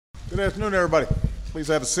Good afternoon, everybody. Please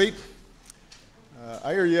have a seat.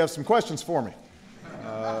 I hear you have some questions for me,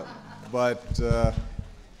 but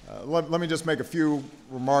let me just make a few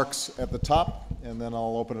remarks at the top, and then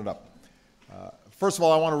I'll open it up. First of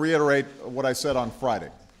all, I want to reiterate what I said on Friday.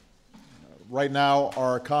 Right now,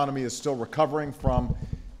 our economy is still recovering from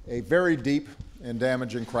a very deep and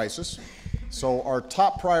damaging crisis, so our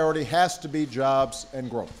top priority has to be jobs and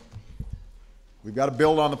growth. We've got to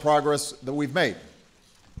build on the progress that we've made,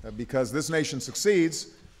 because this nation succeeds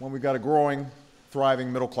when we've got a growing,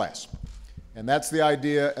 thriving middle class. And that's the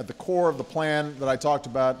idea at the core of the plan that I talked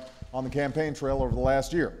about on the campaign trail over the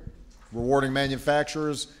last year, rewarding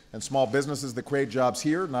manufacturers and small businesses that create jobs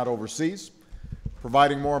here, not overseas,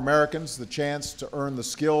 providing more Americans the chance to earn the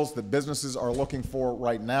skills that businesses are looking for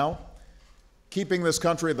right now, keeping this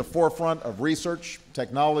country at the forefront of research,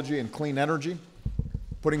 technology, and clean energy,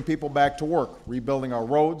 putting people back to work, rebuilding our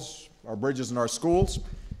roads, our bridges, and our schools,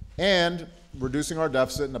 and reducing our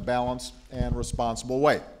deficit in a balanced and responsible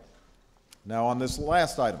way. Now, on this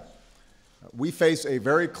last item, we face a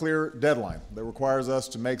very clear deadline that requires us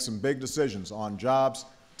to make some big decisions on jobs,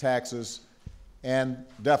 taxes, and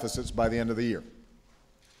deficits by the end of the year.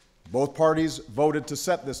 Both parties voted to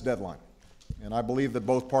set this deadline, and I believe that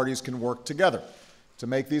both parties can work together to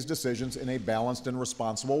make these decisions in a balanced and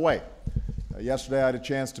responsible way. Yesterday, I had a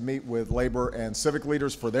chance to meet with labor and civic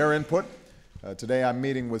leaders for their input. Today, I'm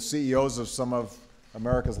meeting with CEOs of some of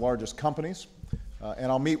America's largest companies,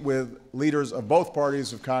 and I'll meet with leaders of both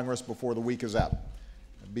parties of Congress before the week is out,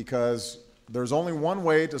 because there's only one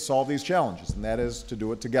way to solve these challenges, and that is to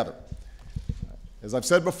do it together. As I've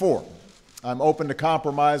said before, I'm open to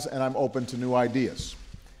compromise and I'm open to new ideas.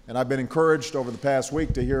 And I've been encouraged over the past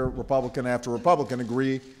week to hear Republican after Republican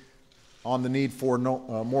agree on the need for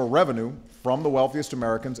more revenue from the wealthiest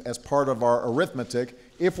Americans as part of our arithmetic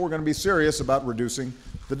if we're going to be serious about reducing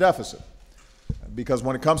the deficit. Because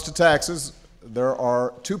when it comes to taxes, there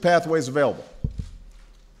are two pathways available.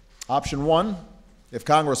 Option one, if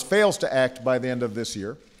Congress fails to act by the end of this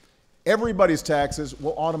year, everybody's taxes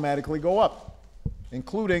will automatically go up,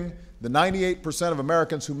 including the 98% of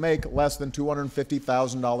Americans who make less than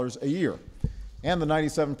 $250,000 a year, and the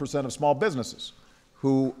 97% of small businesses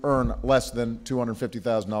who earn less than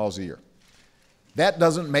 $250,000 a year. That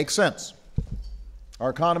doesn't make sense. Our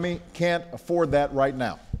economy can't afford that right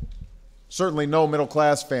now. Certainly no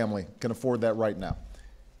middle-class family can afford that right now.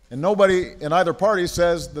 And nobody in either party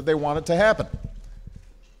says that they want it to happen.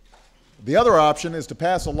 The other option is to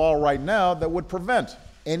pass a law right now that would prevent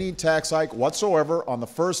any tax hike whatsoever on the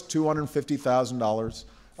first $250,000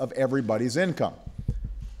 of everybody's income.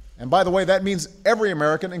 And by the way, that means every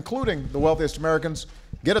American, including the wealthiest Americans,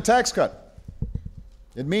 get a tax cut.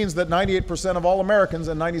 It means that 98% of all Americans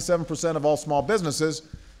and 97% of all small businesses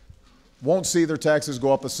won't see their taxes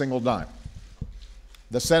go up a single dime.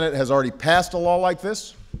 The Senate has already passed a law like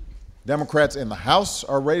this. Democrats in the House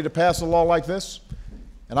are ready to pass a law like this.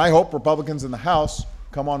 And I hope Republicans in the House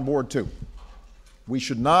come on board too. We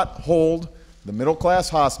should not hold the middle class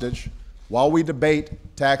hostage while we debate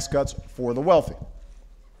tax cuts for the wealthy.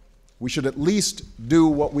 We should at least do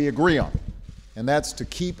what we agree on, and that's to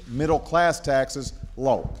keep middle class taxes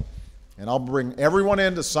low. And I'll bring everyone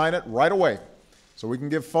in to sign it right away so we can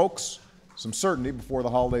give folks some certainty before the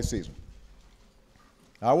holiday season.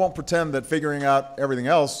 Now, I won't pretend that figuring out everything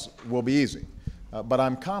else will be easy, but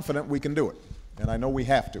I'm confident we can do it, and I know we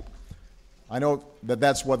have to. I know that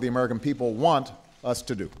that's what the American people want us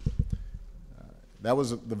to do. That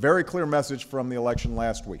was the very clear message from the election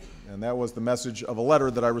last week, and that was the message of a letter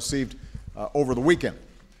that I received over the weekend.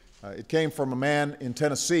 It came from a man in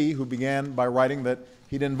Tennessee who began by writing that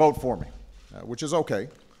he didn't vote for me, which is okay.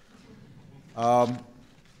 But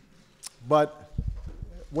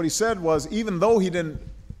what he said was, even though he didn't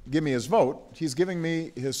give me his vote, he's giving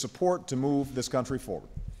me his support to move this country forward.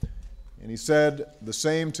 And he said the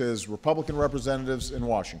same to his Republican representatives in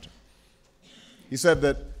Washington. He said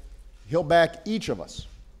that he'll back each of us,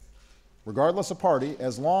 regardless of party,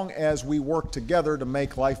 as long as we work together to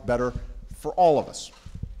make life better for all of us.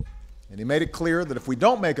 And he made it clear that if we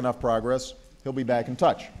don't make enough progress, he'll be back in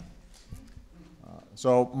touch.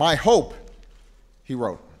 So my hope, he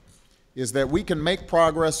wrote, is that we can make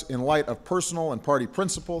progress in light of personal and party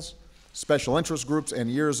principles, special interest groups,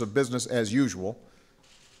 and years of business as usual.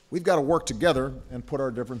 We've got to work together and put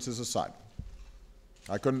our differences aside.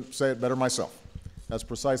 I couldn't say it better myself. That's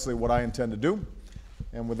precisely what I intend to do.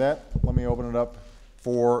 And with that, let me open it up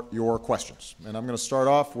for your questions. And I'm going to start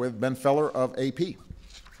off with Ben Feller of AP.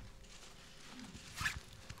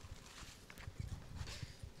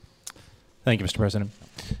 Thank you, Mr. President.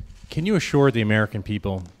 Can you assure the American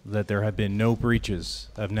people that there have been no breaches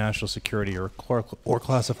of national security or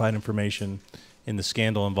classified information in the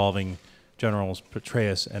scandal involving Generals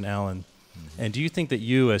Petraeus and Allen? Mm-hmm. And do you think that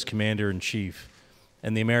you, as Commander-in-Chief,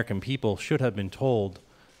 and the American people should have been told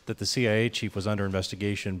that the CIA chief was under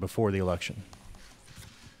investigation before the election?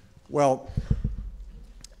 Well,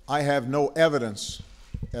 I have no evidence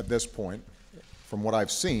at this point, from what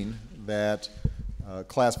I've seen, that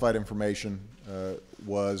classified information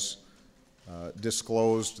was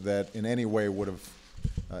disclosed that in any way would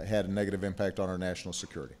have had a negative impact on our national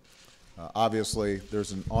security. Obviously,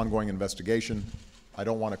 there's an ongoing investigation. I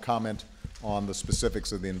don't want to comment on the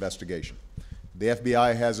specifics of the investigation. The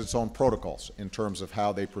FBI has its own protocols in terms of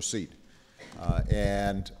how they proceed. I'm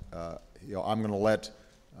going to let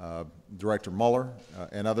Director Mueller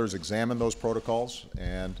and others examine those protocols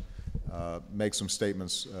and make some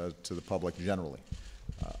statements to the public generally.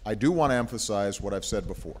 I do want to emphasize what I've said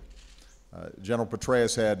before. General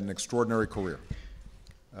Petraeus had an extraordinary career.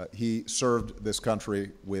 He served this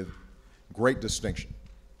country with great distinction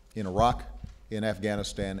in Iraq, in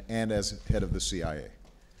Afghanistan, and as head of the CIA.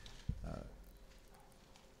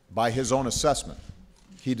 By his own assessment,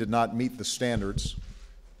 he did not meet the standards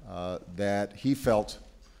that he felt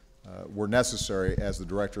were necessary as the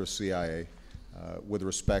director of CIA with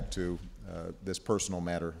respect to this personal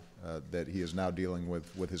matter that he is now dealing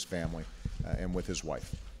with his family and with his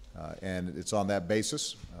wife. And it's on that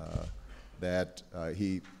basis that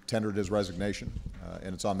he tendered his resignation,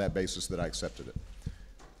 and it's on that basis that I accepted it.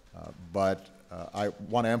 But I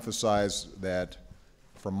want to emphasize that,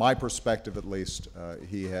 from my perspective at least,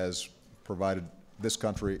 he has provided this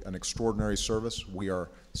country an extraordinary service. We are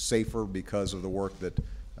safer because of the work that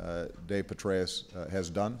Dave Petraeus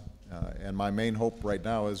has done. And my main hope right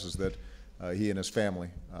now is that he and his family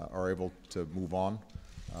are able to move on,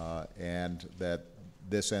 and that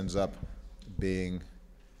this ends up being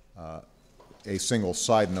a single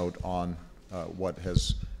side note on what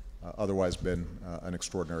has otherwise been an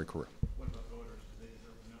extraordinary career. What about voters? Do they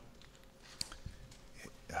deserve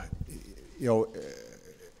to know? You know,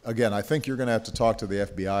 again, I think you're going to have to talk to the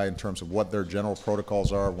FBI in terms of what their general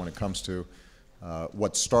protocols are when it comes to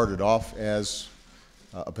what started off as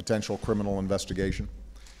a potential criminal investigation.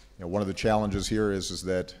 You know, one of the challenges here is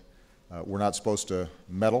that we're not supposed to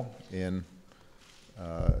meddle in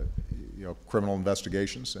criminal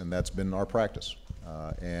investigations, and that's been our practice.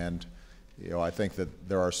 I think that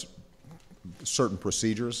there are certain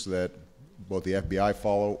procedures that both the FBI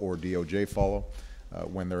follow or DOJ follow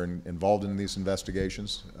when they're involved in these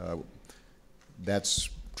investigations. That's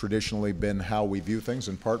traditionally been how we view things,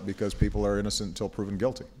 in part because people are innocent until proven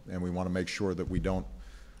guilty, and we want to make sure that we don't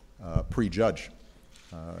prejudge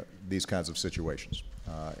these kinds of situations.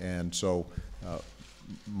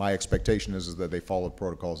 My expectation is that they follow the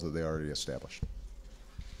protocols that they already established.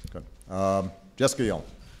 Okay. Jessica Yellen.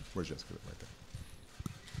 Where's Jessica? Right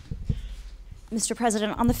there. Mr.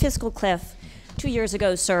 President, on the fiscal cliff, 2 years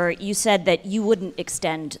ago, sir, you said that you wouldn't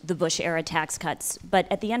extend the Bush-era tax cuts,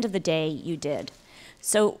 but at the end of the day, you did.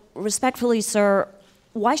 So, respectfully, sir,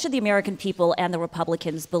 why should the American people and the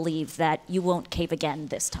Republicans believe that you won't cave again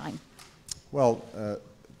this time? Well,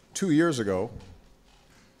 2 years ago,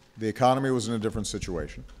 the economy was in a different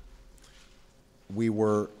situation. We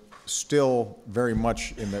were still very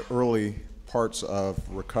much in the early parts of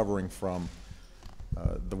recovering from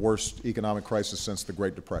the worst economic crisis since the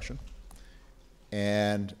Great Depression.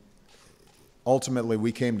 And ultimately,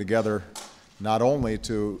 we came together not only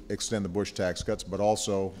to extend the Bush tax cuts, but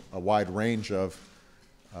also a wide range of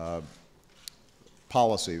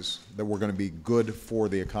policies that were going to be good for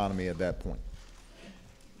the economy at that point.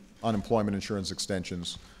 Unemployment insurance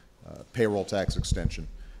extensions, payroll tax extension,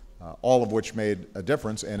 all of which made a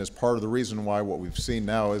difference, and is part of the reason why what we've seen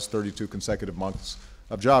now is 32 consecutive months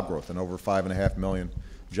of job growth and over 5.5 million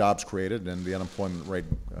jobs created and the unemployment rate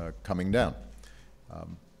coming down.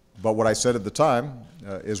 But what I said at the time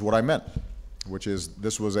is what I meant, which is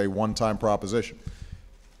this was a one-time proposition.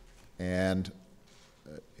 And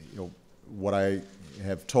what I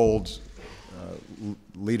have told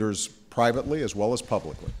leaders privately as well as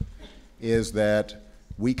publicly is that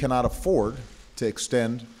we cannot afford to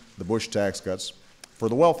extend the Bush tax cuts for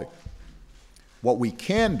the wealthy. What we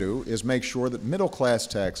can do is make sure that middle-class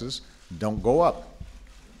taxes don't go up.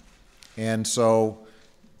 And so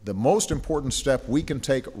the most important step we can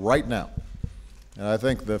take right now, and I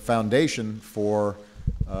think the foundation for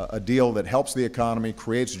a deal that helps the economy,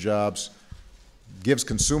 creates jobs, gives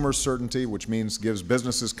consumers certainty, which means gives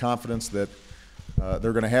businesses confidence that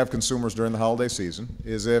they're going to have consumers during the holiday season,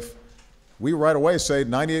 is if we right away say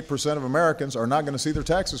 98% of Americans are not going to see their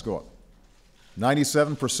taxes go up.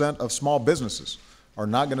 97% of small businesses are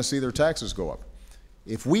not going to see their taxes go up.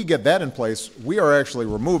 If we get that in place, we are actually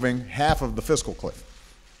removing half of the fiscal cliff.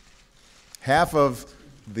 Half of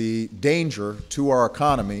the danger to our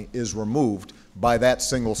economy is removed by that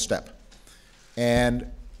single step. And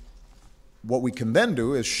what we can then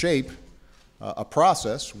do is shape a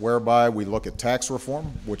process whereby we look at tax reform,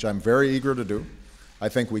 which I'm very eager to do. I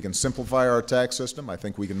think we can simplify our tax system. I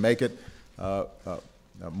think we can make it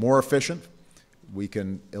more efficient. We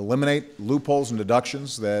can eliminate loopholes and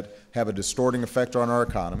deductions that have a distorting effect on our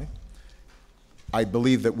economy. I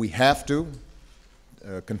believe that we have to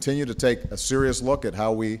continue to take a serious look at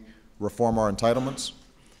how we reform our entitlements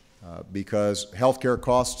because healthcare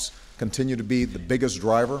costs continue to be the biggest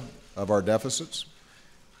driver of our deficits.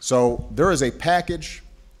 So there is a package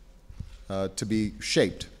to be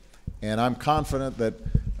shaped, and I'm confident that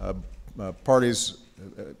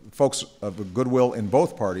folks of goodwill in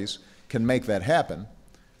both parties can make that happen.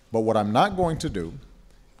 But what I'm not going to do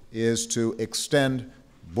is to extend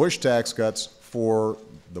Bush tax cuts for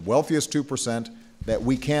the wealthiest 2% that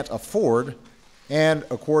we can't afford, and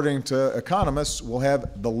according to economists, will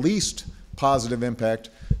have the least positive impact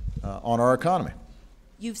on our economy.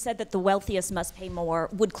 You've said that the wealthiest must pay more.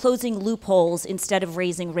 Would closing loopholes instead of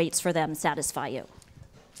raising rates for them satisfy you?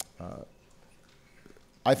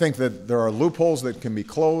 I think that there are loopholes that can be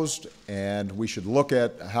closed, and we should look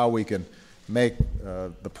at how we can make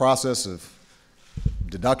the process of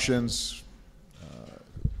deductions,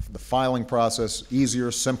 the filing process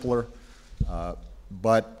easier, simpler.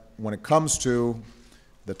 But when it comes to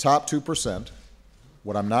the top 2%,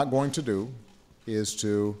 what I'm not going to do is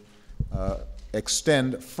to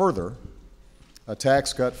extend further a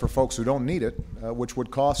tax cut for folks who don't need it, which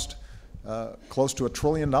would cost close to $1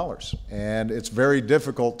 trillion. And it's very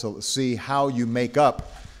difficult to see how you make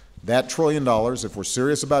up that $1 trillion, if we're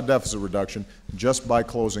serious about deficit reduction, just by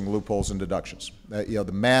closing loopholes and deductions. The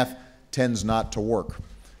math tends not to work.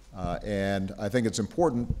 And I think it's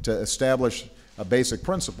important to establish a basic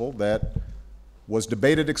principle that was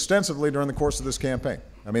debated extensively during the course of this campaign.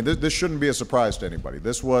 I mean, this shouldn't be a surprise to anybody.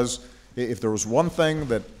 This was, if there was one thing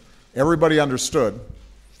that everybody understood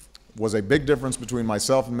was a big difference between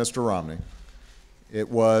myself and Mr. Romney, it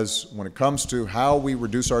was when it comes to how we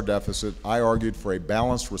reduce our deficit, I argued for a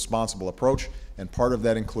balanced, responsible approach, and part of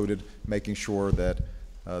that included making sure that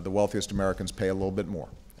the wealthiest Americans pay a little bit more.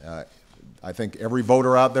 I think every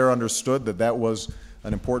voter out there understood that that was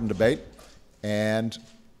an important debate, and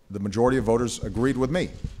the majority of voters agreed with me.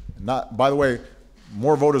 By the way,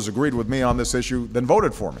 more voters agreed with me on this issue than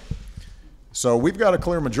voted for me. So we've got a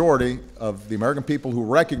clear majority of the American people who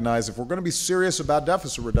recognize if we're going to be serious about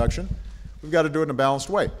deficit reduction, we've got to do it in a balanced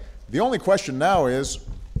way. The only question now is,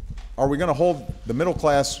 are we going to hold the middle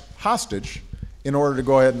class hostage in order to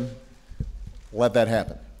go ahead and let that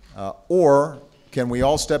happen? Or can we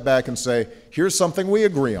all step back and say, here's something we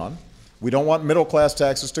agree on. We don't want middle class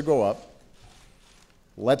taxes to go up.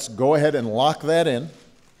 Let's go ahead and lock that in.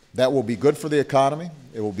 That will be good for the economy.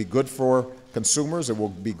 It will be good for consumers. It will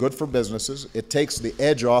be good for businesses. It takes the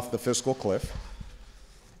edge off the fiscal cliff.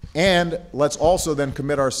 And let's also then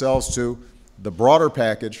commit ourselves to the broader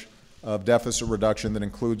package of deficit reduction that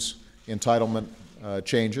includes entitlement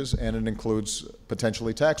changes, and it includes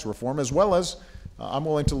potentially tax reform, as well as I'm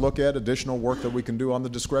willing to look at additional work that we can do on the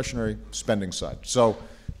discretionary spending side. So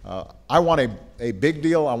I want a big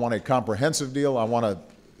deal. I want a comprehensive deal. I want to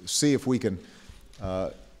see if we can,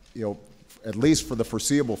 at least for the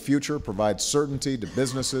foreseeable future, provide certainty to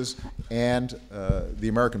businesses and the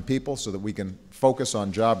American people so that we can focus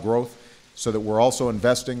on job growth, so that we're also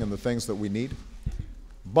investing in the things that we need.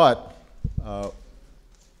 But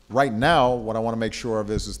right now, what I want to make sure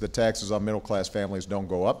of is that taxes on middle-class families don't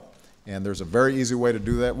go up, and there's a very easy way to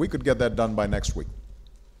do that. We could get that done by next week.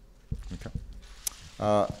 Okay.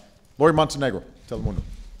 Lori Montenegro, Telemundo.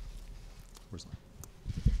 Where's that?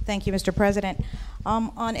 Thank you, Mr. President.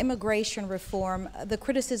 On immigration reform, the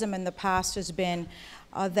criticism in the past has been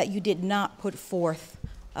that you did not put forth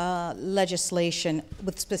legislation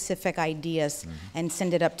with specific ideas and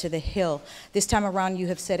send it up to the Hill. This time around, you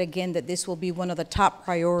have said again that this will be one of the top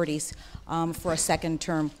priorities for a second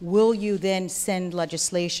term. Will you then send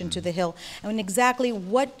legislation to the Hill? And exactly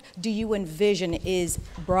what do you envision is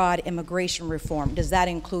broad immigration reform? Does that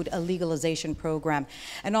include a legalization program?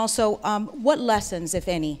 And also, what lessons, if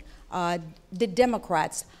any, did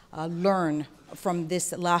Democrats learn from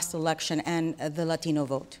this last election and the Latino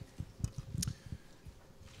vote?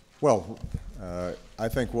 Well, I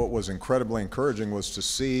think what was incredibly encouraging was to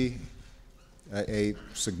see a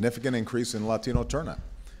significant increase in Latino turnout.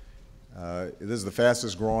 This is the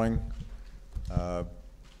fastest growing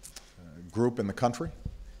group in the country,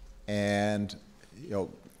 and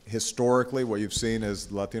historically what you've seen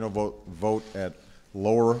is Latino vote at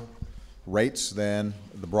lower rates than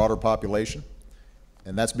the broader population,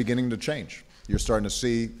 and that's beginning to change. You're starting to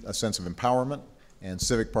see a sense of empowerment and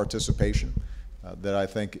civic participation that I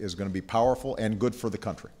think is going to be powerful and good for the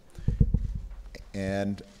country.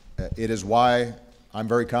 And it is why I'm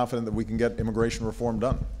very confident that we can get immigration reform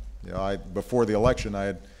done. Before the election, I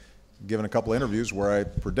had given a couple of interviews where I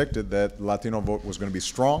predicted that the Latino vote was going to be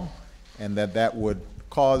strong and that that would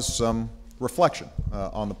cause some reflection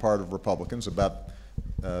on the part of Republicans about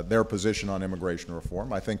their position on immigration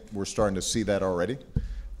reform. I think we're starting to see that already.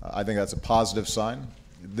 I think that's a positive sign.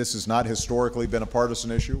 This has not historically been a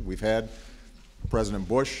partisan issue. We've had President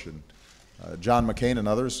Bush and John McCain and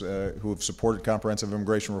others who have supported comprehensive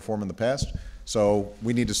immigration reform in the past, so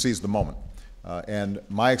we need to seize the moment. And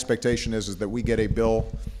my expectation is that we get a bill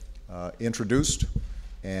introduced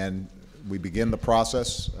and we begin the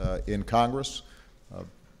process in Congress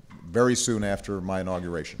very soon after my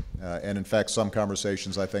inauguration. And in fact, some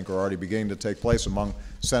conversations I think are already beginning to take place among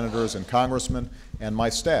senators and congressmen and my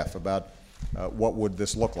staff about what would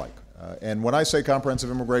this look like. And when I say comprehensive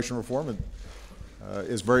immigration reform, it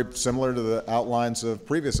is very similar to the outlines of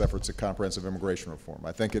previous efforts at comprehensive immigration reform.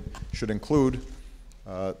 I think it should include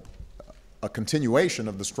a continuation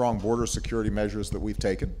of the strong border security measures that we've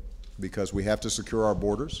taken, because we have to secure our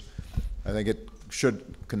borders. I think it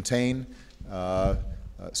should contain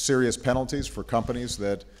serious penalties for companies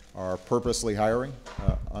that are purposely hiring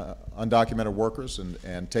undocumented workers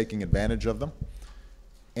and taking advantage of them.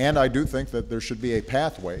 And I do think that there should be a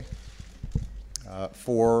pathway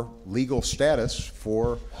for legal status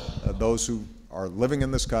for those who are living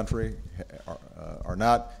in this country, are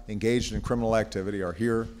not engaged in criminal activity, are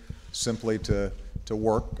here simply to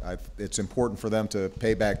work. It's important for them to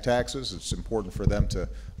pay back taxes. It's important for them to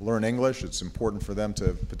learn English. It's important for them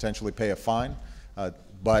to potentially pay a fine.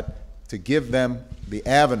 But to give them the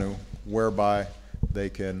avenue whereby they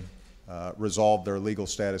can resolve their legal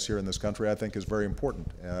status here in this country, I think is very important.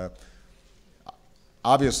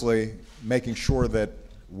 Obviously, making sure that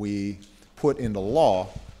we put into law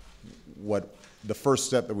what the first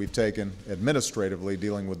step that we've taken administratively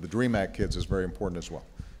dealing with the DREAM Act kids is very important as well.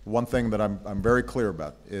 One thing that I'm very clear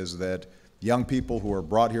about is that young people who are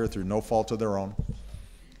brought here through no fault of their own,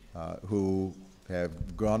 who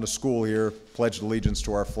have gone to school here, pledged allegiance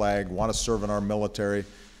to our flag, want to serve in our military,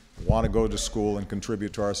 want to go to school and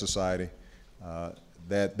contribute to our society,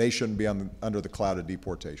 that they shouldn't be under the cloud of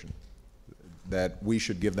deportation, that we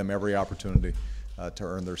should give them every opportunity to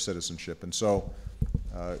earn their citizenship. And so,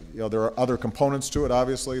 there are other components to it,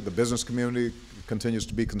 obviously. The business community continues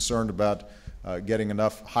to be concerned about getting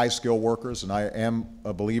enough high-skilled workers, and I am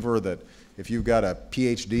a believer that if you've got a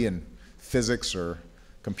PhD in physics or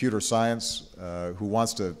computer science who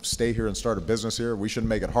wants to stay here and start a business here, we shouldn't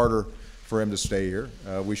make it harder for him to stay here.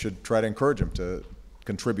 We should try to encourage him to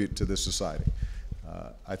contribute to this society.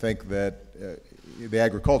 I think that the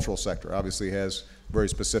agricultural sector obviously has very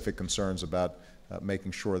specific concerns about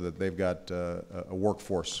making sure that they've got a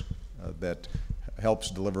workforce that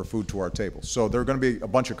helps deliver food to our table. So there are going to be a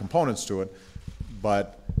bunch of components to it,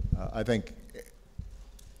 but I think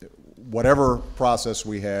whatever process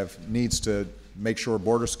we have needs to make sure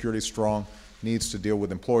border security is strong, needs to deal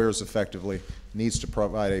with employers effectively, needs to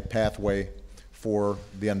provide a pathway for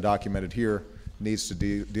the undocumented here, needs to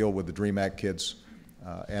deal with the DREAM Act kids,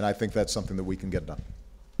 and I think that's something that we can get done.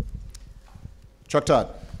 Chuck Todd.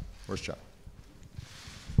 Where's Chuck?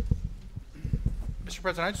 Mr.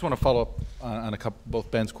 President, I just want to follow up on both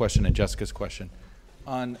Ben's question and Jessica's question.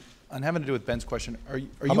 On having to do with Ben's question, are you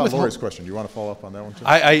How about Lori's question? Do you want to follow up on that one too?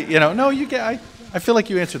 No, you get. I feel like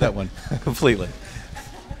you answered that one completely.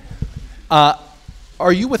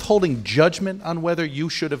 Are you withholding judgment on whether you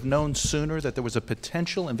should have known sooner that there was a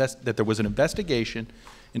potential that there was an investigation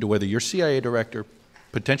into whether your CIA director,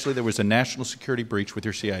 potentially there was a national security breach with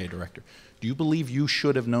your CIA director? Do you believe you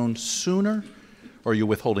should have known sooner? Or are you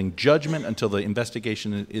withholding judgment until the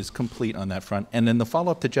investigation is complete on that front? And then the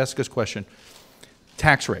follow-up to Jessica's question,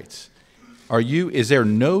 tax rates. Is there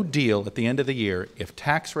no deal at the end of the year if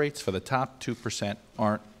tax rates for the top 2%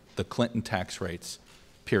 aren't the Clinton tax rates,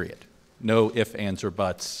 period? No ifs, ands, or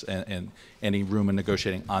buts, and any room in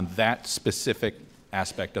negotiating on that specific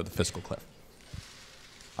aspect of the fiscal cliff?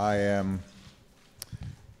 I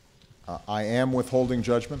am withholding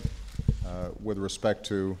judgment with respect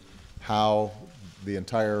to how the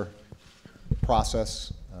entire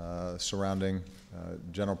process surrounding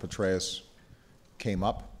General Petraeus came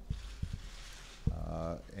up.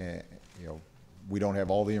 And, we don't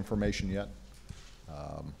have all the information yet.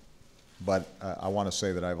 but I want to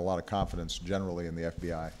say that I have a lot of confidence generally in the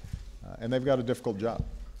FBI, and they've got a difficult job.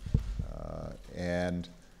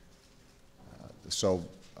 So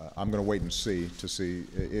I'm going to wait and see to see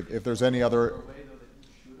if there's any other.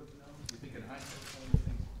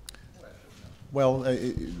 Well,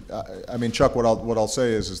 I mean, Chuck, what I'll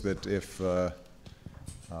say is that if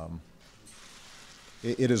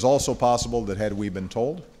it is also possible that had we been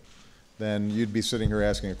told, then you'd be sitting here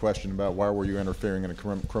asking a question about why were you interfering in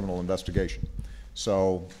a criminal investigation.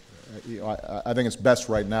 So I think it's best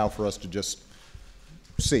right now for us to just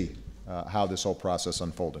see how this whole process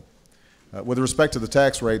unfolded. With respect to the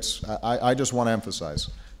tax rates, I just want to emphasize,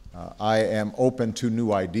 I am open to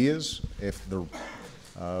new ideas. If the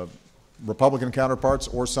Republican counterparts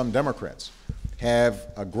or some Democrats have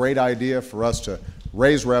a great idea for us to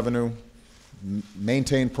raise revenue,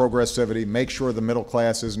 maintain progressivity, make sure the middle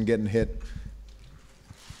class isn't getting hit,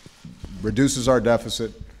 reduces our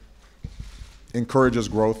deficit, encourages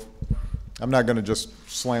growth, I'm not going to just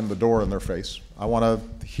slam the door in their face. I want to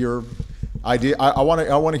hear I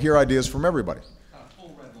want to hear ideas from everybody.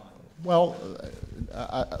 Full red line. Well,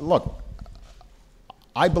 look,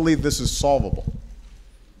 I believe this is solvable.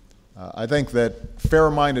 I think that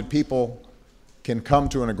fair-minded people can come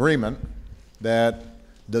to an agreement that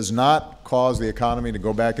does not cause the economy to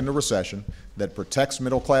go back into recession, that protects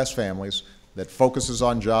middle-class families, that focuses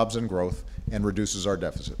on jobs and growth, and reduces our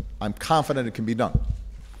deficit. I'm confident it can be done.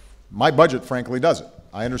 My budget, frankly, does it.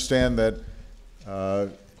 I understand that I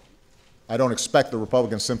don't expect the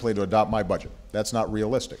Republicans simply to adopt my budget. That's not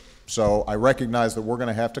realistic. So I recognize that we're going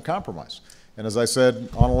to have to compromise. And as I said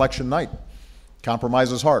on election night,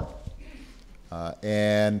 compromise is hard.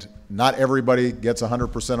 And not everybody gets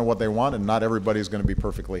 100% of what they want, and not everybody is going to be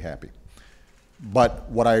perfectly happy. But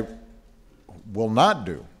what I will not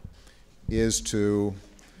do is to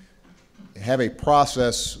have a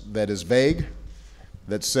process that is vague,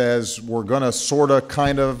 that says we're going to sort of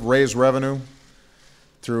kind of raise revenue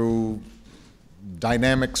through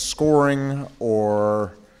dynamic scoring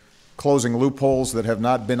or closing loopholes that have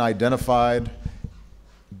not been identified.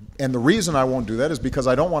 And the reason I won't do that is because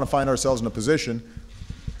I don't want to find ourselves in a position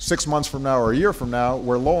 6 months from now or a year from now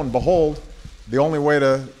where, lo and behold, the only way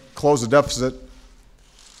to close the deficit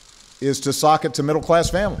is to sock it to middle-class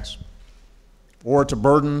families or to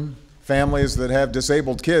burden families that have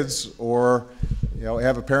disabled kids or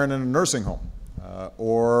have a parent in a nursing home,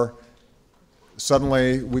 or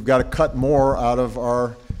suddenly we've got to cut more out of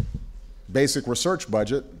our basic research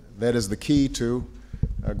budget that is the key to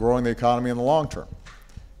growing the economy in the long term.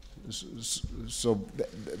 So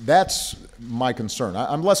that's my concern.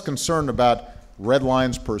 I'm less concerned about red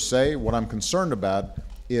lines per se. What I'm concerned about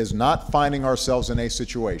is not finding ourselves in a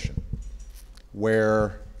situation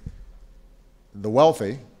where the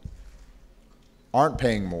wealthy aren't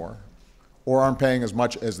paying more or aren't paying as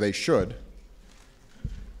much as they should.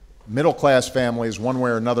 Middle-class families, one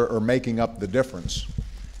way or another, are making up the difference.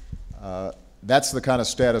 That's the kind of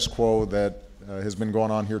status quo that has been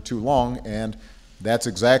going on here too long, and that's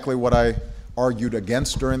exactly what I argued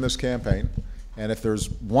against during this campaign. And if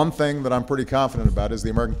there's one thing that I'm pretty confident about is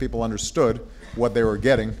the American people understood what they were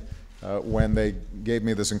getting when they gave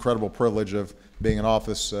me this incredible privilege of being in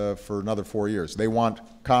office for another 4 years. They want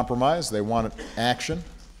compromise, they want action,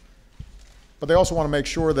 but they also want to make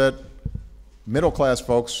sure that middle-class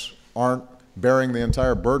folks aren't bearing the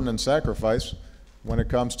entire burden and sacrifice when it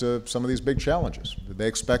comes to some of these big challenges. They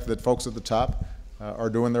expect that folks at the top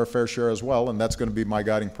are doing their fair share as well, and that's going to be my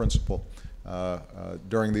guiding principle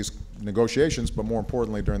during these negotiations, but more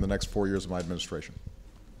importantly, during the next 4 years of my administration.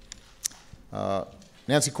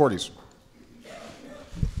 Nancy Cordes.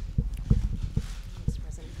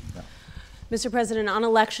 Mr. President, on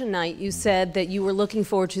election night, you said that you were looking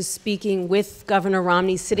forward to speaking with Governor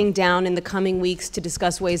Romney, sitting down in the coming weeks to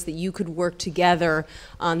discuss ways that you could work together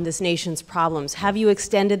on this nation's problems. Have you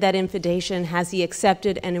extended that invitation? Has he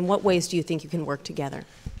accepted? And in what ways do you think you can work together?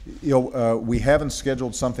 We haven't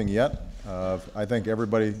scheduled something yet. I think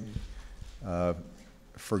everybody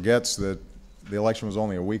forgets that the election was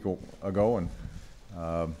only a week ago, and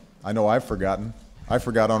I know I've forgotten. I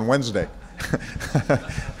forgot on Wednesday.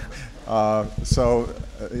 I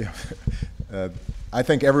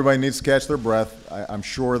think everybody needs to catch their breath. I'm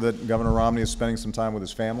sure that Governor Romney is spending some time with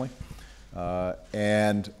his family.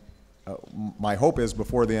 And my hope is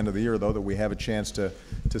before the end of the year, though, that we have a chance to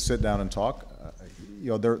sit down and talk.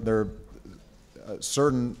 There are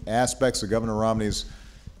certain aspects of Governor Romney's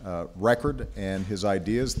record and his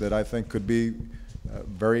ideas that I think could be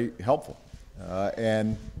very helpful.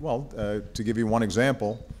 To give you one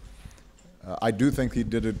example, I do think he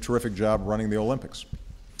did a terrific job running the Olympics.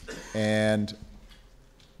 And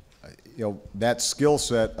that skill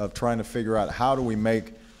set of trying to figure out how do we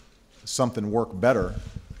make something work better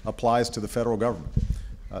applies to the federal government.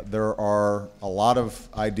 There are a lot of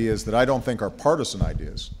ideas that I don't think are partisan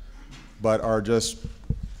ideas, but are just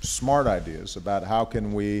smart ideas about how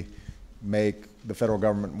can we make the federal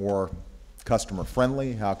government more customer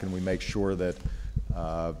friendly, how can we make sure that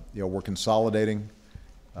we're consolidating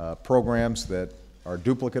programs that are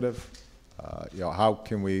duplicative, how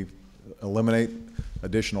can we eliminate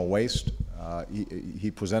additional waste. He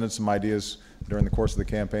presented some ideas during the course of the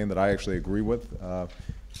campaign that I actually agree with,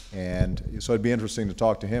 and so it'd be interesting to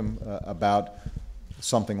talk to him about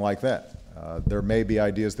something like that. There may be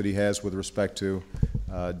ideas that he has with respect to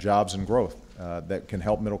jobs and growth that can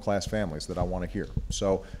help middle-class families that I want to hear.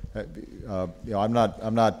 So, I'm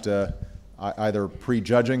not either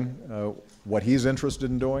prejudging what he's interested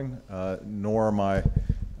in doing, nor am I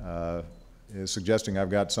suggesting I've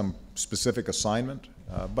got some specific assignment.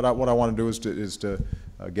 But what I want to do is to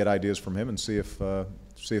get ideas from him and see if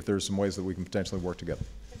there's some ways that we can potentially work together.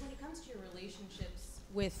 When it comes to your relationships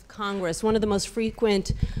with Congress, one of the most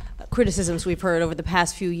frequent criticisms we've heard over the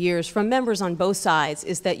past few years from members on both sides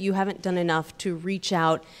is that you haven't done enough to reach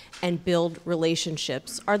out and build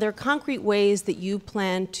relationships. Are there concrete ways that you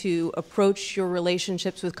plan to approach your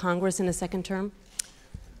relationships with Congress in a second term?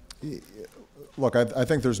 Look, I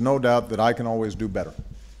think there's no doubt that I can always do better.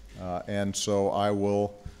 And so I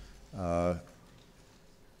will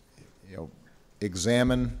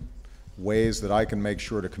examine ways that I can make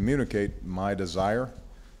sure to communicate my desire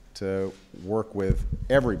to work with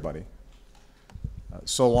everybody,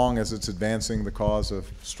 so long as it's advancing the cause of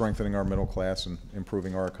strengthening our middle class and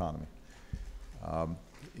improving our economy.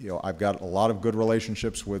 I've got a lot of good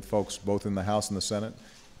relationships with folks both in the House and the Senate.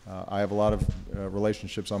 I have a lot of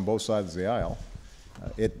relationships on both sides of the aisle.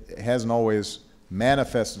 It hasn't always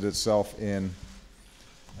manifested itself in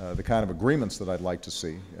the kind of agreements that I'd like to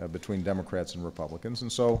see between Democrats and Republicans.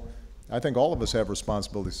 And so I think all of us have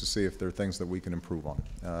responsibilities to see if there are things that we can improve on.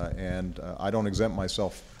 And I don't exempt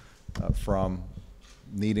myself from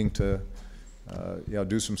needing to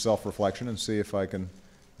do some self-reflection and see if I can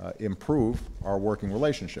improve our working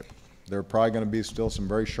relationship. There are probably going to be still some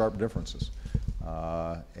very sharp differences.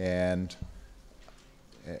 And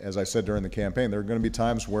as I said during the campaign, there are going to be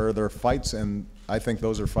times where there are fights, and I think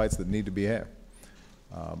those are fights that need to be had.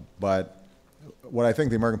 But what I think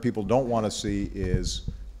the American people don't want to see is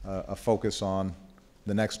a focus on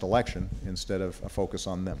the next election instead of a focus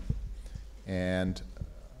on them. And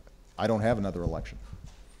I don't have another election.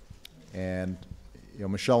 And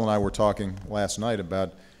Michelle and I were talking last night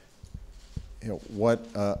about what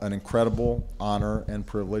an incredible honor and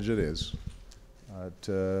privilege it is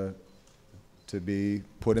to be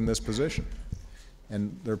put in this position.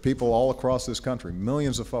 And there are people all across this country,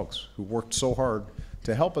 millions of folks, who worked so hard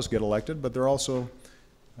to help us get elected, but there are also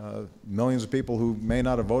millions of people who may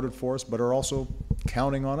not have voted for us, but are also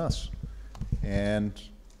counting on us. And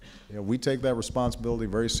we take that responsibility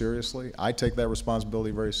very seriously. I take that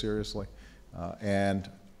responsibility very seriously. And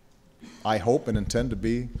I hope and intend to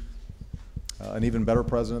be an even better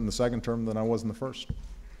president in the second term than I was in the first.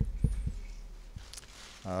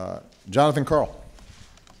 Jonathan Karl.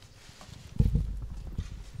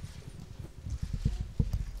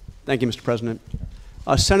 Thank you, Mr. President.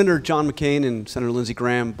 Senator John McCain and Senator Lindsey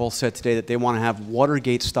Graham both said today that they want to have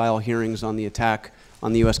Watergate-style hearings on the attack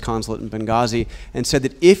on the U.S. consulate in Benghazi, and said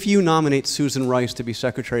that if you nominate Susan Rice to be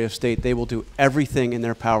Secretary of State, they will do everything in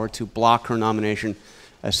their power to block her nomination.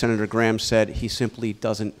 As Senator Graham said, he simply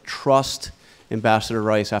doesn't trust Ambassador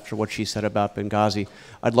Rice after what she said about Benghazi.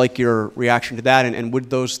 I'd like your reaction to that, and would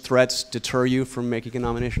those threats deter you from making a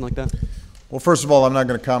nomination like that? Well, first of all, I'm not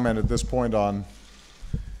going to comment at this point on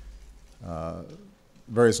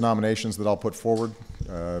various nominations that I'll put forward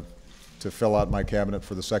to fill out my cabinet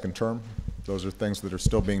for the second term. Those are things that are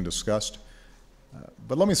still being discussed.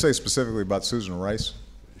 But let me say specifically about Susan Rice.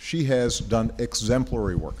 She has done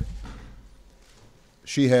exemplary work.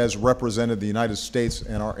 She has represented the United States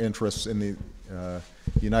and our interests in the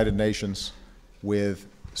United Nations with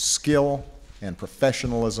skill and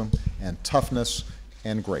professionalism and toughness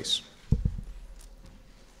and grace.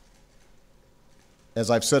 As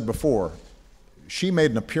I've said before, she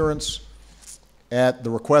made an appearance at the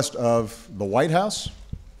request of the White House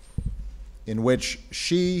in which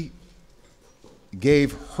she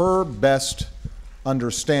gave her best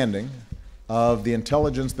understanding of the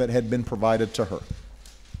intelligence that had been provided to her.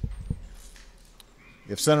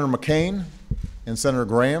 If Senator McCain and Senator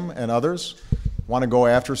Graham and others want to go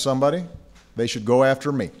after somebody, they should go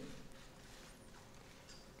after me.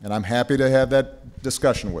 And I'm happy to have that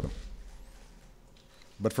discussion with them.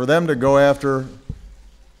 But for them to go after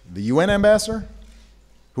the UN ambassador,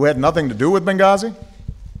 who had nothing to do with Benghazi,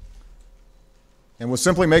 and was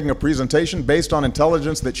simply making a presentation based on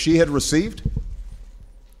intelligence that she had received,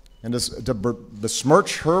 and to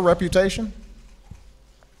besmirch her reputation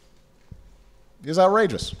is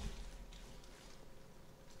outrageous.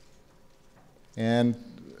 And,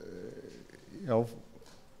 you know,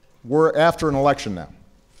 we're after an election now.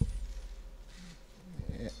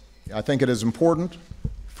 I think it is important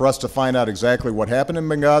for us to find out exactly what happened in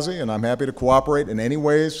Benghazi, and I'm happy to cooperate in any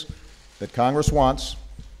ways that Congress wants.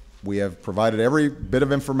 We have provided every bit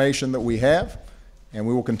of information that we have, and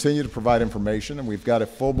we will continue to provide information, and we've got a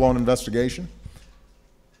full-blown investigation,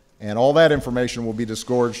 and all that information will be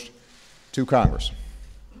disgorged to Congress.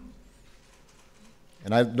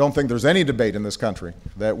 And I don't think there's any debate in this country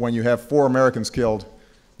that when you have 4 Americans killed,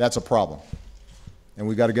 that's a problem. And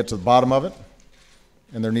we've got to get to the bottom of it,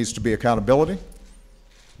 and there needs to be accountability.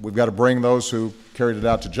 We've got to bring those who carried it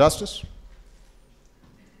out to justice.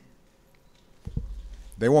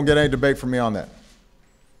 They won't get any debate from me on that.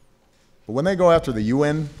 But when they go after the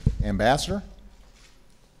UN ambassador,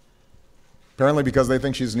 apparently because they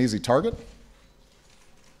think she's an easy target,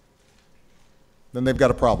 then they've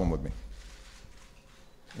got a problem with me.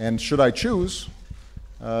 And should I choose,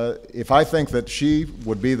 if I think that she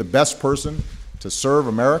would be the best person to serve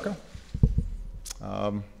America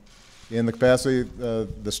in the capacity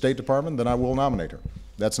of the State Department, then I will nominate her.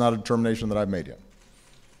 That's not a determination that I've made yet.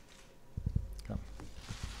 Okay.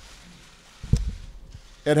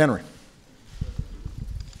 Ed Henry.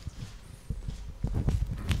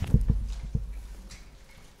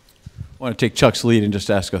 I want to take Chuck's lead and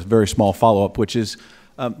just ask a very small follow-up, which is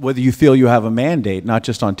whether you feel you have a mandate, not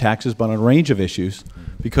just on taxes, but on a range of issues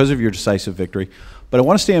because of your decisive victory. But I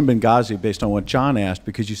want to stay on Benghazi based on what John asked,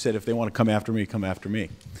 because you said if they want to come after me, come after me.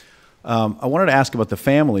 I wanted to ask about the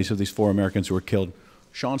families of these 4 Americans who were killed.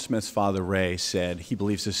 Sean Smith's father, Ray, said he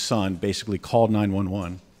believes his son basically called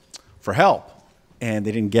 911 for help, and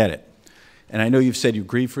they didn't get it. And I know you've said you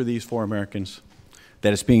grieve for these 4 Americans,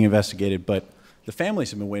 that it's being investigated, but the families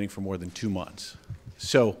have been waiting for more than 2 months.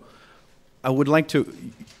 So I would like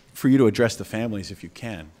for you to address the families if you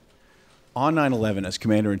can. On 9/11, as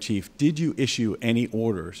Commander-in-Chief, did you issue any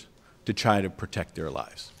orders to try to protect their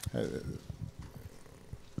lives?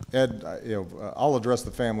 Ed, I'll address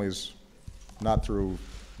the families not through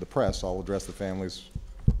the press. I'll address the families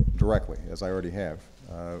directly, as I already have.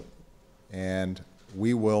 And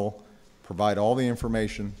we will provide all the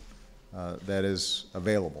information that is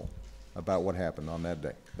available about what happened on that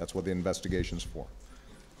day. That's what the investigation's for.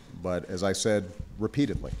 But as I said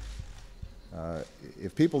repeatedly,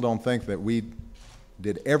 if people don't think that we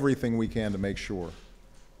did everything we can to make sure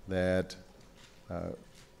that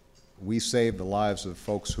we saved the lives of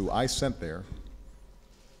folks who I sent there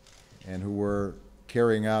and who were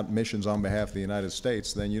carrying out missions on behalf of the United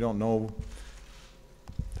States, then you don't know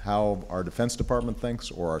how our Defense Department thinks,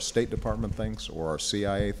 or our State Department thinks, or our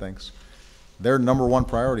CIA thinks. Their number 1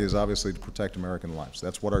 priority is obviously to protect American lives.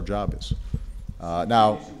 That's what our job is.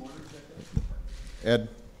 Now, Ed,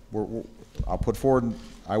 I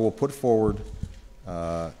will put forward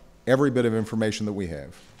every bit of information that we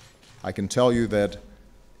have. I can tell you that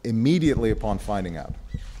immediately upon finding out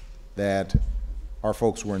that our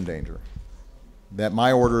folks were in danger, that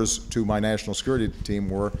my orders to my national security team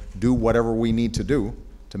were do whatever we need to do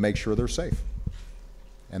to make sure they're safe.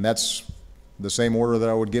 And that's the same order that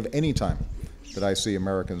I would give any time that I see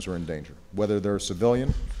Americans are in danger, whether they're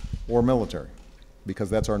civilian or military, because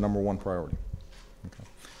that's our number 1 priority.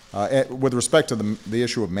 Okay. With respect to the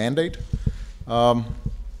issue of mandate, I've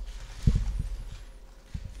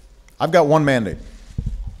got one mandate.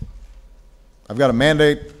 I've got a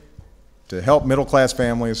mandate to help middle-class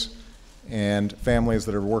families and families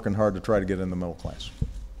that are working hard to try to get in the middle class.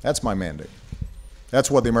 That's my mandate. That's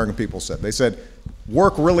what the American people said. They said,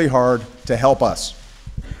 work really hard to help us.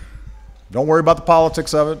 Don't worry about the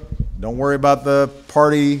politics of it. Don't worry about the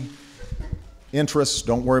party interests.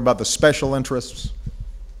 Don't worry about the special interests.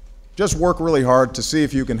 Just work really hard to see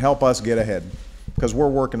if you can help us get ahead, because we're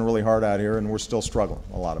working really hard out here and we're still struggling,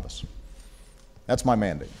 a lot of us. That's my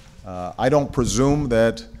mandate. I don't presume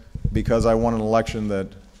that because I won an election that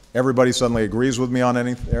everybody suddenly agrees with me on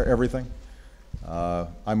everything.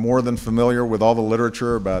 I'm more than familiar with all the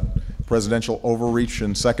literature about presidential overreach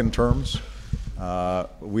in second terms.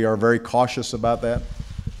 We are very cautious about that.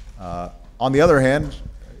 On the other hand,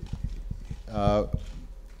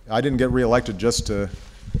 I didn't get reelected just to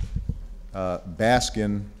bask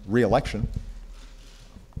in reelection.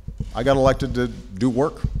 I got elected to do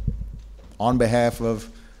work on behalf of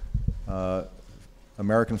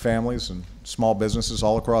American families and small businesses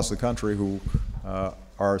all across the country who are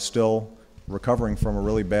are still recovering from a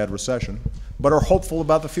really bad recession, but are hopeful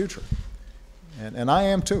about the future. And I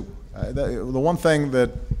am too. The one thing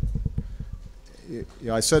that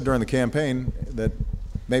I said during the campaign that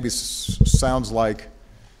maybe sounds like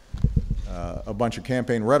a bunch of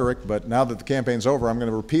campaign rhetoric, but now that the campaign's over, I'm going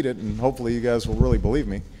to repeat it, and hopefully you guys will really believe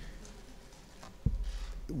me.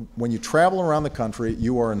 When you travel around the country,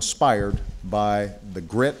 you are inspired by the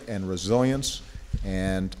grit and resilience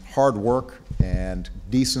and hard work and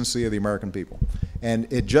decency of the American people.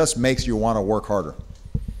 And it just makes you want to work harder.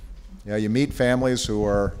 You know, you meet families who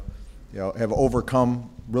are, have overcome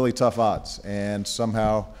really tough odds and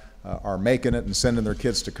somehow are making it and sending their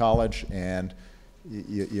kids to college, and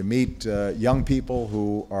you meet young people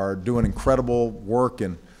who are doing incredible work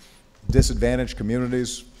in disadvantaged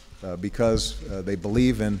communities because they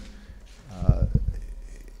believe in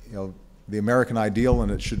the American ideal,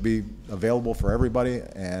 and it should be available for everybody.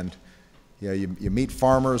 And you meet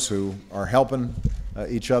farmers who are helping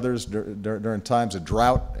each other during times of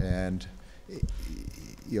drought, and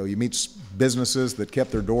you meet businesses that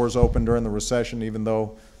kept their doors open during the recession even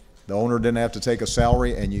though the owner didn't have to take a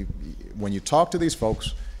salary. And when you talk to these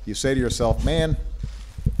folks, you say to yourself, man,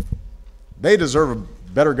 they deserve a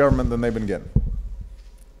better government than they've been getting.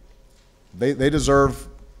 They deserve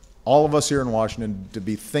all of us here in Washington to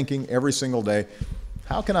be thinking every single day,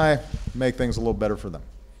 how can I make things a little better for them?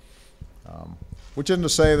 Which isn't to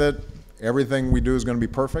say that everything we do is going to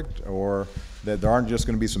be perfect, or that there aren't just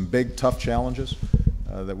going to be some big, tough challenges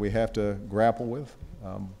that we have to grapple with.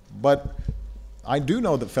 But I do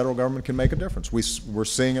know that federal government can make a difference. We're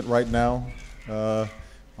seeing it right now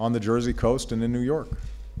on the Jersey coast and in New York.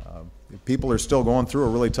 People are still going through a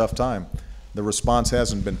really tough time. The response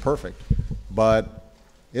hasn't been perfect, but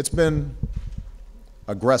it's been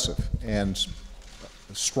aggressive and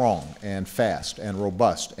strong and fast and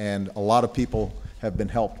robust, and a lot of people have been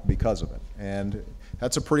helped because of it. And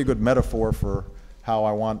that's a pretty good metaphor for how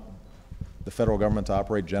I want the federal government to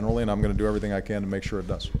operate generally, and I'm going to do everything I can to make sure it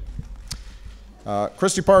does.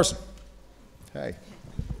 Christy Parson. Hey.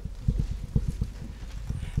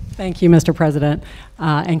 Thank you, Mr. President,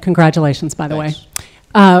 and congratulations, by the Thanks. way.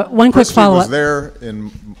 One quick Christy follow-up. was there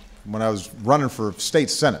when I was running for state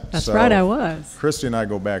senate. That's so right, I was. Christy and I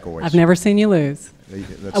go back a ways. I've never seen you lose.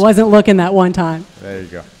 That's, I wasn't looking that one time. There you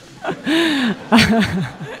go.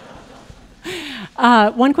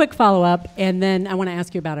 One quick follow-up, and then I want to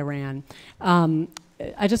ask you about Iran.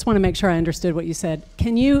 I just want to make sure I understood what you said.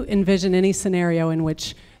 Can you envision any scenario in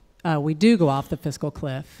which we do go off the fiscal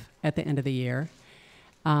cliff at the end of the year?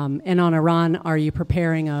 And on Iran, are you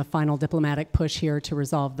preparing a final diplomatic push here to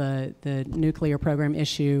resolve the nuclear program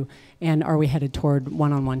issue, and are we headed toward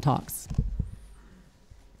one-on-one talks?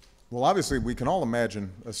 Well, obviously, we can all imagine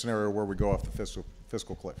a scenario where we go off the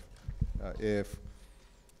fiscal cliff.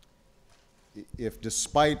 If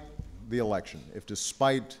despite the election, if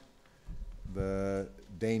despite the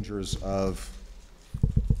dangers of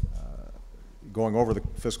going over the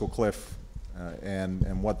fiscal cliff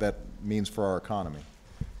and what that means for our economy,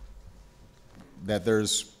 that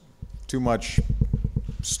there's too much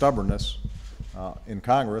stubbornness in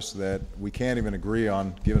Congress that we can't even agree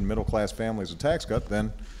on giving middle-class families a tax cut,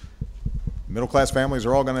 then middle-class families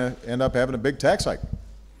are all going to end up having a big tax hike.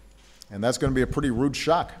 And that's going to be a pretty rude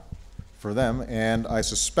shock for them, and I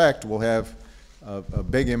suspect will have a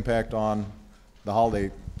big impact on the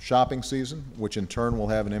holiday shopping season, which in turn will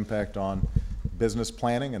have an impact on business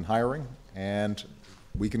planning and hiring, and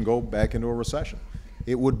we can go back into a recession.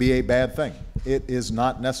 It would be a bad thing. It is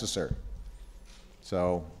not necessary.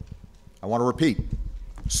 So I want to repeat,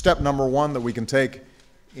 step number one that we can take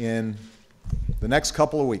in the next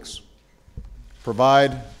couple of weeks,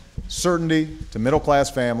 provide certainty to middle-class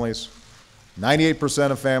families.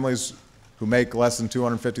 98% of families who make less than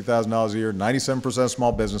 $250,000 a year, 97% of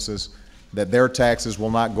small businesses, that their taxes will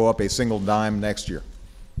not go up a single dime next year.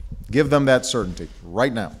 Give them that certainty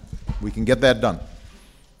right now. We can get that done.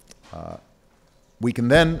 We can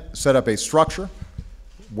then set up a structure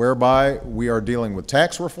whereby we are dealing with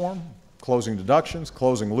tax reform, closing deductions,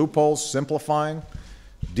 closing loopholes, simplifying,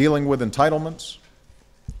 dealing with entitlements,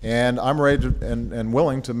 and I'm ready to, and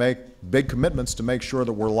willing to make big commitments to make sure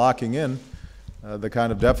that we're locking in the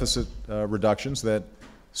kind of deficit reductions that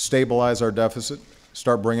stabilize our deficit,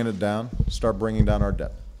 start bringing it down, start bringing down our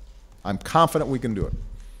debt. I'm confident we can do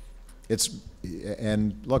it.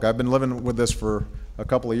 And look, I've been living with this for a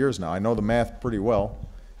couple of years now. I know the math pretty well,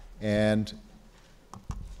 and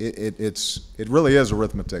it really is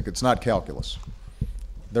arithmetic. It's not calculus.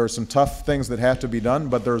 There are some tough things that have to be done,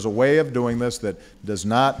 but there's a way of doing this that does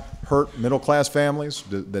not hurt middle-class families,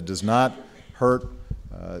 that does not hurt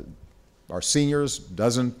our seniors,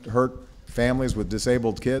 doesn't hurt families with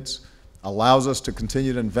disabled kids, allows us to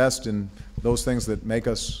continue to invest in those things that make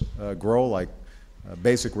us grow, like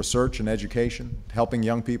basic research and education, helping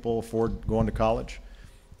young people afford going to college.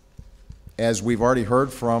 As we've already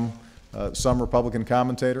heard from some Republican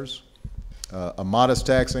commentators, a modest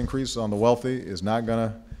tax increase on the wealthy is not going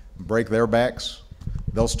to break their backs.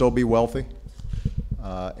 They'll still be wealthy,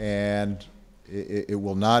 and it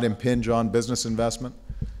will not impinge on business investment.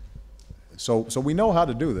 So we know how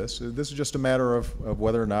to do this. This is just a matter of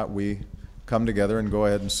whether or not we come together and go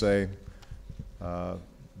ahead and say,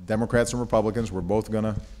 Democrats and Republicans, we're both going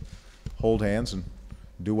to hold hands and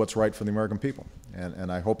do what's right for the American people.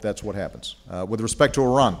 And I hope that's what happens. With respect to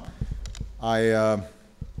Iran, I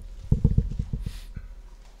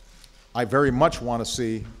very much want to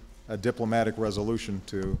see a diplomatic resolution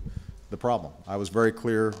to the problem. I was very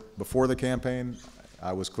clear before the campaign,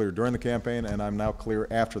 I was clear during the campaign, and I'm now clear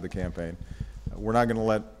after the campaign. We're not going to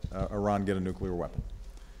let Iran get a nuclear weapon.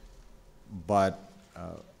 But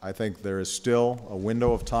I think there is still a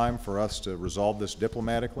window of time for us to resolve this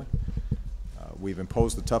diplomatically. We've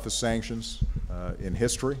imposed the toughest sanctions in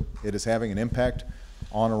history. It is having an impact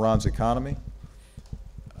on Iran's economy.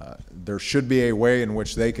 There should be a way in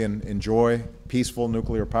which they can enjoy peaceful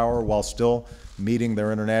nuclear power while still meeting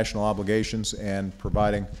their international obligations and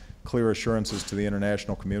providing clear assurances to the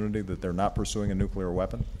international community that they're not pursuing a nuclear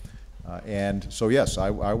weapon. And so, yes, I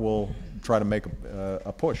will try to make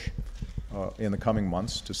a push in the coming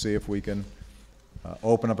months to see if we can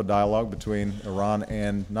open up a dialogue between Iran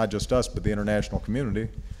and not just us, but the international community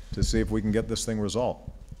to see if we can get this thing resolved.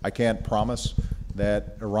 I can't promise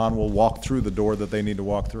that Iran will walk through the door that they need to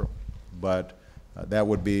walk through, but that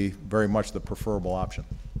would be very much the preferable option.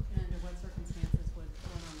 And under what circumstances would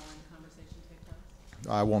one-on-one conversation take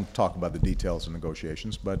place? I won't talk about the details of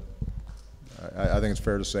negotiations, but I think it's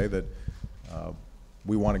fair to say that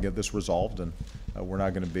we want to get this resolved, and we're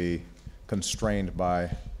not going to be constrained by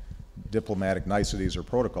diplomatic niceties or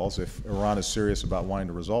protocols. If Iran is serious about wanting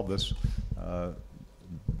to resolve this,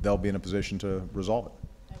 they'll be in a position to resolve it.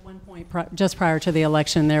 At one point, just prior to the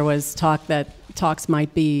election, there was talk that talks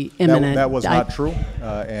might be imminent. That was not true,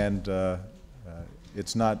 and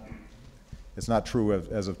it's not true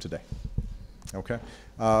as of today. Okay.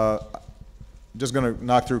 Just going to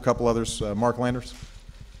knock through a couple others. Mark Landers.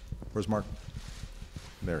 Where's Mark?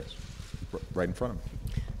 There he is, right in front of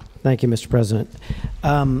him. Thank you, Mr. President.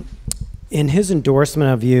 In his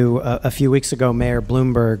endorsement of you a few weeks ago, Mayor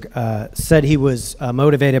Bloomberg said he was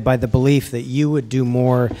motivated by the belief that you would do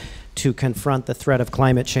more to confront the threat of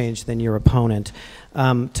climate change than your opponent.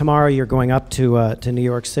 Tomorrow you're going up to New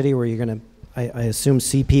York City, where you're going to, I assume,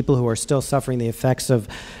 see people who are still suffering the effects of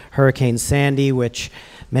Hurricane Sandy, which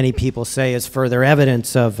many people say is further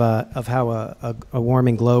evidence of how a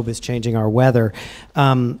warming globe is changing our weather.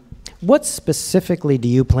 What specifically do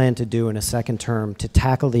you plan to do in a second term to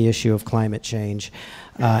tackle the issue of climate change?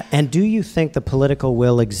 And do you think the political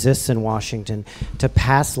will exists in Washington to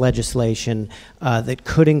pass legislation that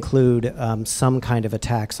could include some kind of a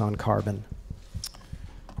tax on carbon?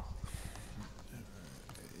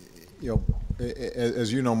 You know,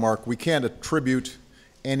 as you know, Mark, we can't attribute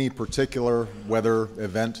any particular weather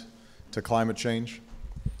event to climate change.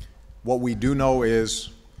 What we do know is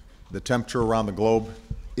the temperature around the globe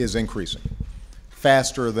is increasing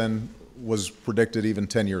faster than was predicted even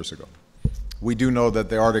 10 years ago. We do know that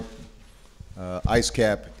the Arctic ice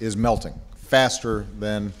cap is melting faster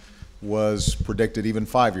than was predicted even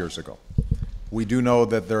 5 years ago. We do know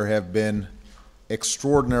that there have been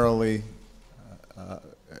extraordinarily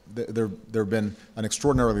there have been an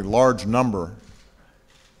extraordinarily large number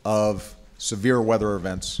of severe weather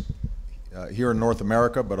events here in North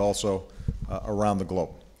America, but also around the globe.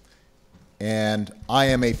 And I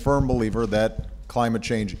am a firm believer that climate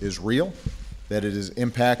change is real, that it is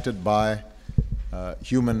impacted by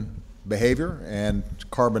human behavior and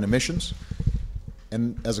carbon emissions.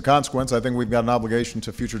 And as a consequence, I think we've got an obligation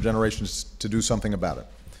to future generations to do something about it.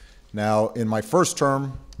 Now, in my first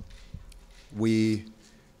term, we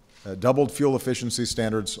doubled fuel efficiency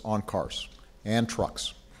standards on cars and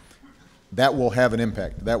trucks. That will have an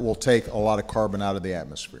impact. That will take a lot of carbon out of the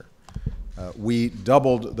atmosphere. We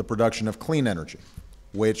doubled the production of clean energy,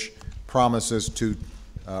 which promises to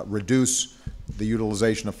reduce the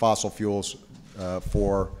utilization of fossil fuels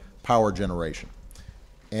for power generation.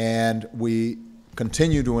 And we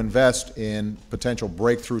continue to invest in potential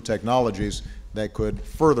breakthrough technologies that could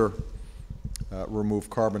further remove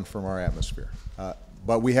carbon from our atmosphere.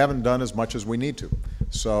 But we haven't done as much as we need to.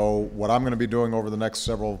 So what I'm going to be doing over the next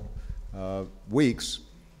several weeks,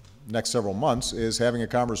 next several months, is having a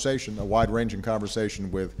conversation, a wide-ranging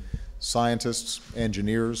conversation with scientists,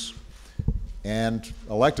 engineers, and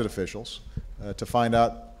elected officials to find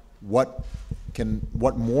out what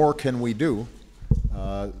more can we do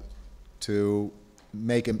to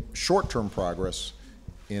make short-term progress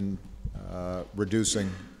in reducing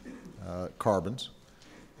carbons,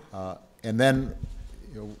 and then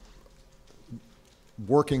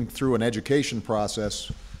working through an education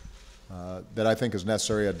process that I think is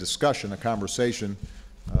necessary, a discussion, a conversation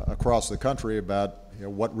across the country about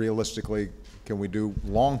what realistically can we do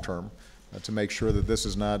long-term to make sure that this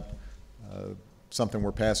is not something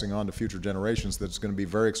we're passing on to future generations that's going to be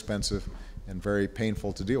very expensive and very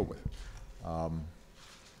painful to deal with.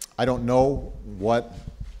 I don't know what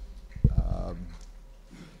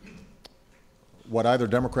either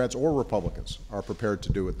Democrats or Republicans are prepared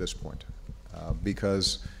to do at this point,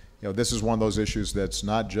 because this is one of those issues that's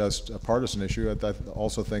not just a partisan issue. I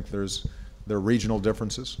also think there are regional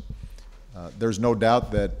differences. There's no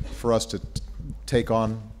doubt that for us to take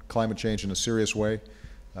on climate change in a serious way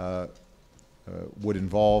would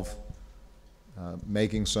involve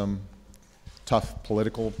making some tough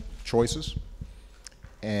political choices.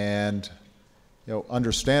 And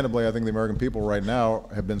understandably, I think the American people right now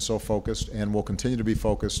have been so focused and will continue to be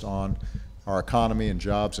focused on our economy and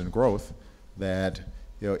jobs and growth that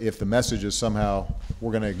if the message is somehow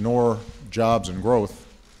we're going to ignore jobs and growth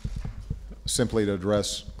simply to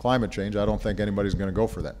address climate change, I don't think anybody's going to go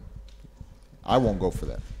for that. I won't go for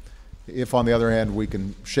that. If, on the other hand, we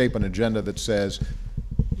can shape an agenda that says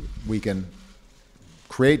we can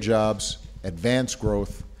create jobs, advance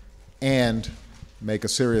growth, and make a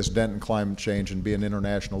serious dent in climate change and be an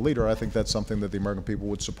international leader, I think that's something that the American people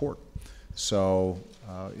would support. So,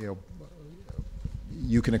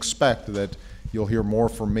 you can expect that you'll hear more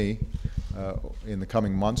from me in the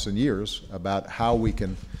coming months and years about how we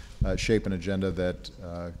can shape an agenda that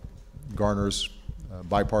garners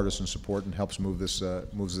bipartisan support and helps moves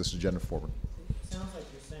this agenda forward. It sounds like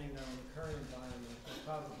you're saying, though, in the current environment, we're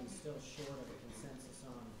probably still short of a consensus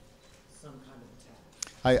on some kind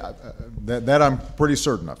of attack. That I'm pretty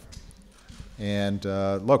certain of. And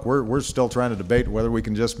look, we're still trying to debate whether we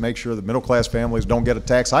can just make sure that middle-class families don't get a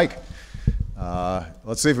tax hike.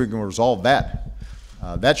 Let's see if we can resolve that.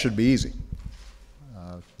 That should be easy.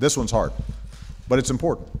 This one's hard, but it's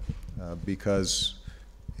important because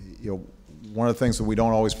one of the things that we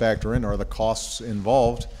don't always factor in are the costs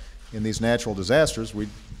involved in these natural disasters. We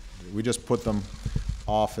just put them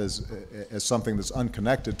off as something that's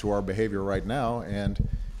unconnected to our behavior right now, and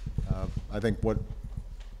I think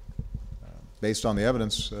based on the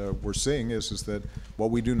evidence we're seeing is that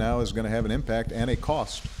what we do now is going to have an impact and a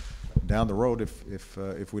cost down the road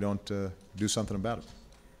if we don't do something about it.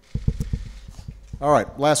 All right,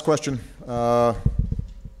 last question.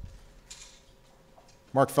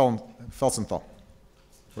 Mark Felsenthal.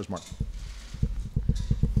 Where's Mark?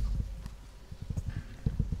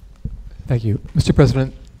 Thank you. Mr.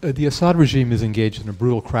 President, the Assad regime is engaged in a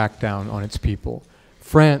brutal crackdown on its people.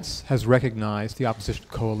 France has recognized the opposition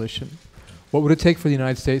coalition. What would it take for the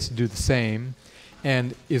United States to do the same?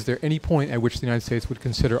 And is there any point at which the United States would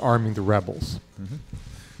consider arming the rebels? Mm-hmm.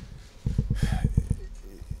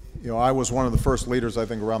 I was one of the first leaders, I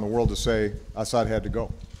think, around the world to say Assad had to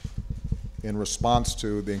go in response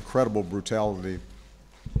to the incredible brutality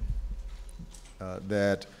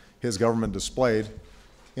that his government displayed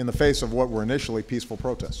in the face of what were initially peaceful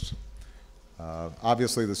protests.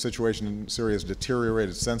 Obviously, the situation in Syria has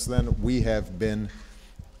deteriorated since then. We have been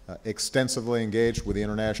extensively engaged with the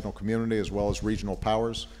international community as well as regional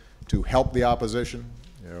powers to help the opposition.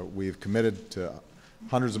 We've committed to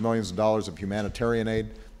hundreds of millions of dollars of humanitarian aid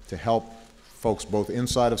to help folks both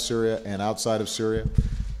inside of Syria and outside of Syria.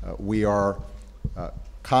 We are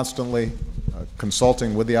constantly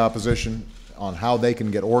consulting with the opposition on how they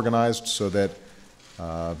can get organized so that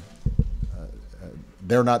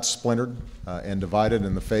they're not splintered and divided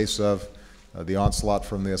in the face of the onslaught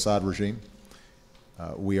from the Assad regime.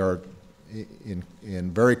 We are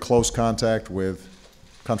in very close contact with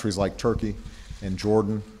countries like Turkey and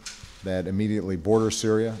Jordan that immediately border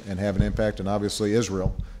Syria and have an impact, and obviously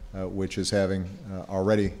Israel, which is having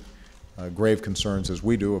already grave concerns, as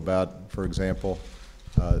we do, about, for example,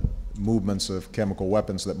 movements of chemical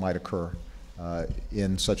weapons that might occur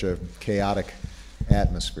in such a chaotic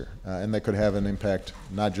atmosphere. And that could have an impact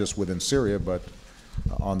not just within Syria, but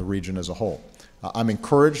on the region as a whole. I'm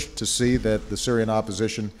encouraged to see that the Syrian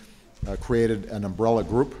opposition created an umbrella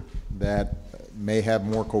group that may have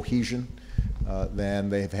more cohesion than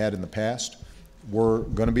they have had in the past. We're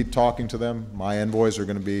going to be talking to them. My envoys are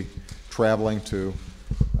going to be traveling to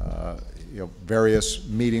various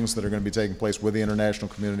meetings that are going to be taking place with the international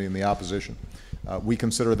community and the opposition. We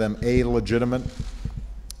consider them a legitimate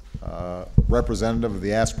representative of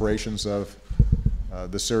the aspirations of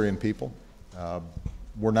the Syrian people.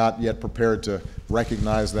 We're not yet prepared to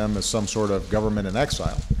recognize them as some sort of government in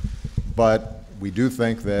exile, but we do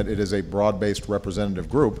think that it is a broad-based representative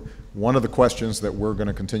group. One of the questions that we're going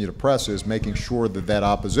to continue to press is making sure that that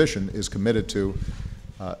opposition is committed to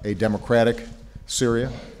a democratic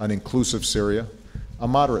Syria, an inclusive Syria, a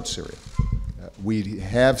moderate Syria. We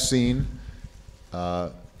have seen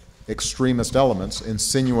extremist elements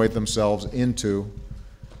insinuate themselves into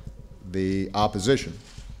the opposition.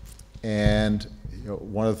 And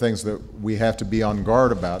one of the things that we have to be on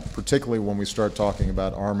guard about, particularly when we start talking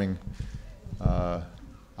about arming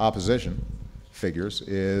opposition figures,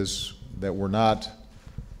 is that we're not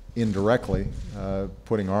indirectly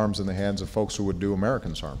putting arms in the hands of folks who would do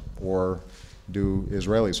Americans harm or do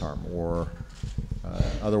Israelis harm or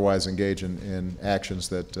otherwise engage in actions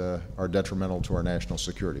that are detrimental to our national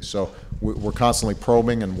security. So we're constantly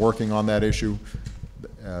probing and working on that issue.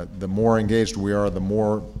 The more engaged we are, the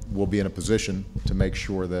more we'll be in a position to make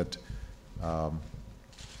sure that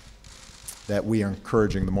that we are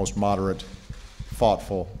encouraging the most moderate,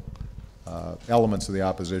 thoughtful elements of the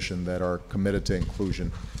opposition that are committed to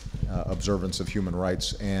inclusion, observance of human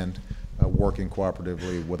rights, and working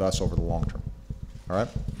cooperatively with us over the long term. All right?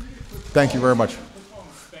 Thank you very much.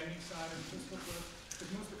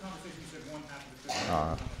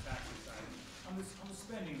 On the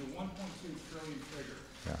spending, the 1.2 trillion figure,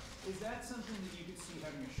 is that something that you could see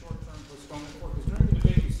having a short-term postponement for? Because during the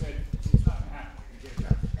debate you said it's not going to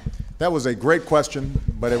happen. That was a great question,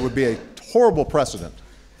 but it would be a horrible precedent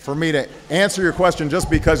for me to answer your question just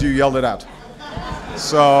because you yelled it out.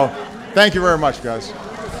 So thank you very much, guys.